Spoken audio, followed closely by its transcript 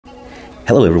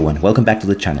Hello everyone, welcome back to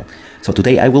the channel. So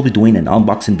today I will be doing an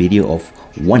unboxing video of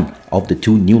one of the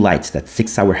two new lights that SIG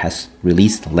Sauer has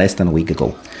released less than a week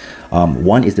ago.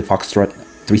 One is the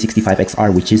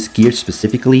FOXTROT2R, which is geared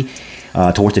specifically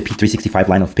towards the P365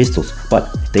 line of pistols, but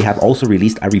they have also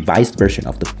released a revised version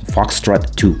of the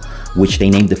FOXTROT2, which they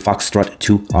named the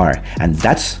FOXTROT2R, and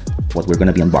that's what we're going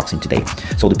to be unboxing today.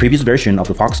 So the previous version of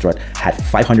the FOXTROT had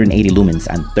 580 lumens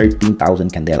and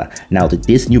 13,000 candela. Now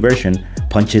this new version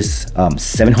punches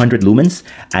 700 lumens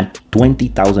and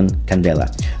 20,000 candela,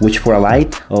 which for a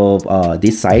light of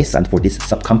this size and for this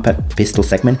subcompact pistol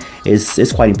segment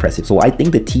is quite impressive. So I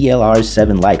think the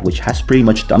TLR7 light, which has pretty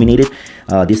much dominated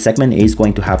this segment, is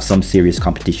going to have some serious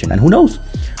competition, and who knows,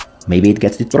 maybe it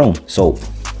gets dethroned. So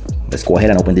let's go ahead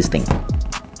and open this thing.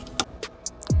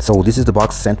 So this is the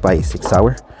box sent by SIG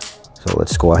Sauer. So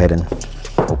let's go ahead and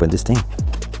open this thing.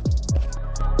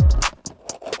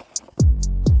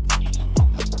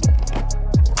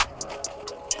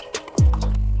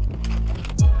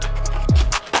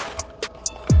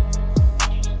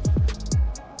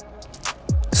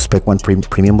 Spec 1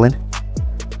 premium blend.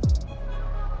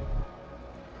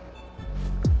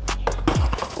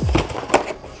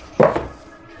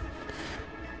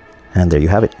 And there you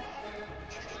have it.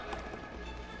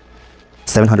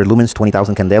 700 lumens,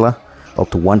 20,000 candela, up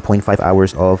to 1.5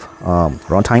 hours of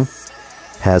runtime.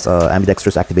 Has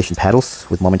ambidextrous activation paddles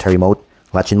with momentary mode,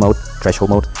 latch-in mode, threshold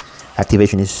mode.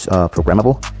 Activation is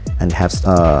programmable and has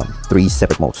 3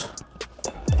 separate modes.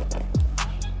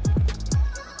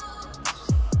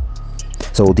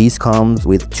 So these comes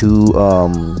with two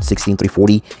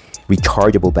 16340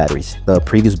 rechargeable batteries. The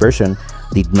previous version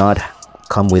did not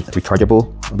come with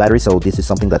rechargeable batteries, so this is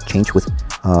something that changed with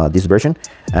this version,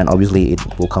 and obviously it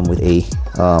will come with a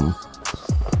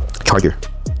charger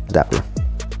adapter.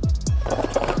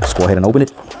 Let's go ahead and open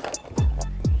it.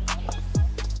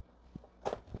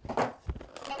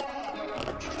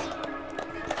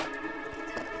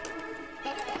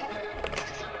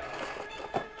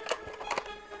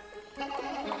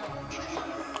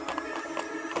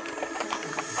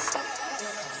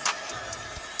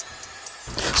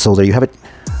 So there you have it.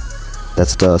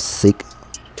 That's the SIG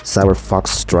Sauer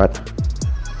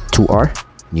FOXTROT2R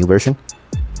new version.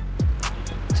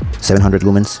 700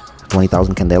 lumens,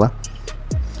 20,000 candela.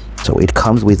 So it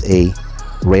comes with a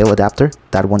rail adapter.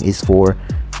 That one is for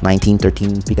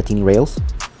 1913 Picatinny rails,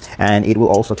 and it will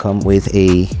also come with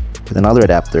another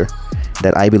adapter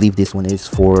that I believe this one is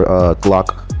for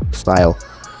Glock style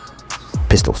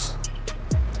pistols.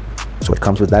 So it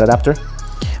comes with that adapter.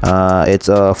 It's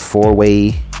a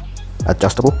 4-way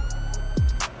adjustable.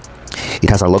 It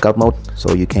has a lockout mode,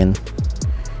 so you can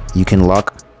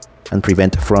lock and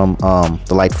prevent from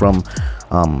the light from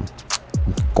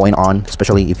going on,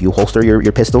 especially if you holster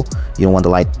your pistol. You don't want the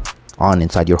light on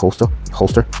inside your holster.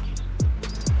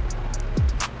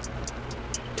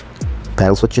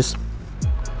 Paddle switches.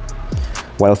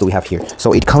 What else do we have here?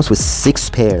 So it comes with six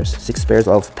pairs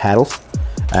of paddles,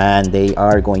 and they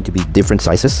are going to be different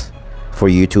sizes for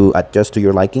you to adjust to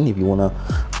your liking. If you want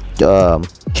to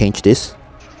change this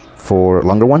for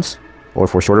longer ones or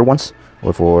for shorter ones,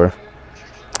 or for,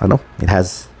 I don't know, it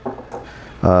has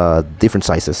different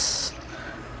sizes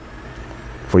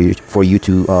for you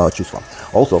to choose from.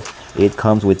 Also, it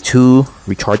comes with two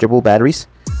rechargeable batteries,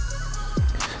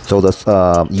 so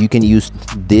you can use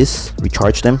this,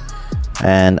 recharge them,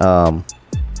 and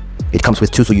it comes with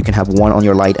two, so you can have one on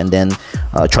your light and then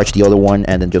charge the other one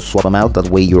and then just swap them out. That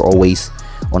way you're always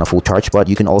on a full charge. But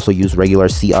you can also use regular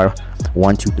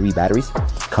CR123 batteries.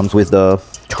 Comes with the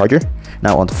charger.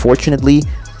 Now unfortunately,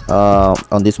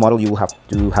 on this model you will have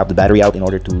to have the battery out in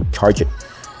order to charge it.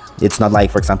 It's not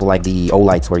like, for example, like the O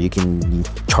lights where you can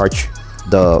charge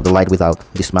the light without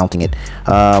dismounting it.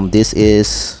 This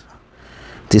is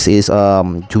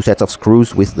two sets of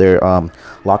screws with their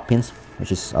lock pins,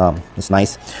 which is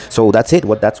nice. So that's it.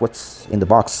 That's what's in the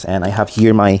box. And I have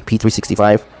here my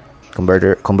P365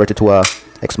 converted to a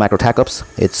X macro tac-ups.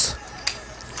 It's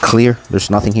clear. There's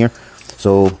nothing here.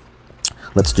 So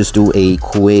let's just do a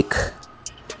quick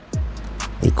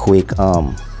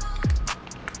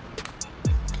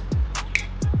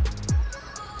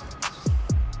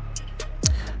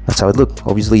that's how it looks.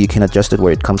 Obviously you can adjust it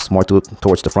where it comes more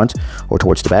towards the front or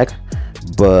towards the back,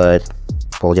 but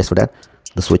apologize for that.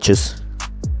 The switches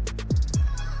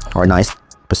are nice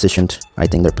positioned. I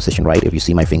think they're positioned right. If you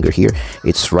see my finger here,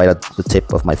 it's right at the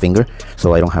tip of my finger,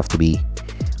 so I don't have to be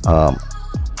on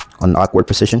an awkward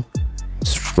position.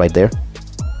 It's right there.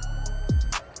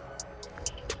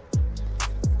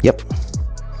 Yep.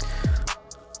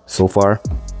 So far,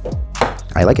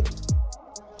 I like it.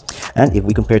 And if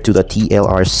we compare to the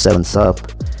TLR7 sub,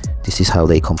 This is how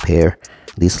they compare.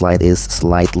 This light is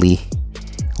slightly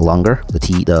longer. The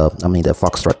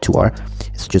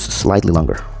FOXTROT2R is just slightly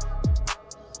longer.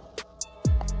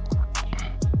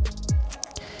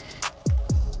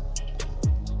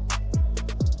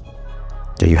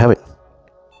 There you have it.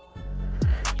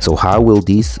 So how will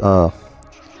these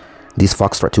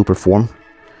FOXTROT2 perform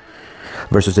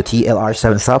versus the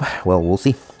TLR7 sub? Well, we'll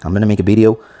see. I'm gonna make a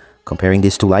video comparing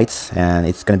these two lights, and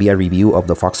it's gonna be a review of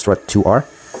the FOXTROT2R,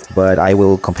 but I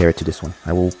will compare it to this one.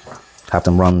 I will have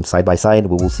them run side by side.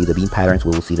 We will see the beam patterns,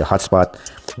 we will see the hotspot,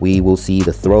 we will see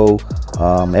the throw,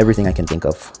 everything I can think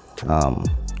of.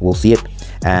 We'll see it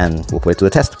and we'll put it to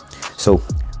the test. So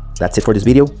that's it for this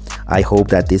video. I hope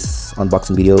that this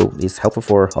unboxing video is helpful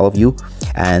for all of you,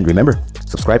 and remember,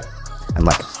 subscribe and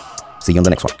like. See you on the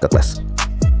next one. God bless.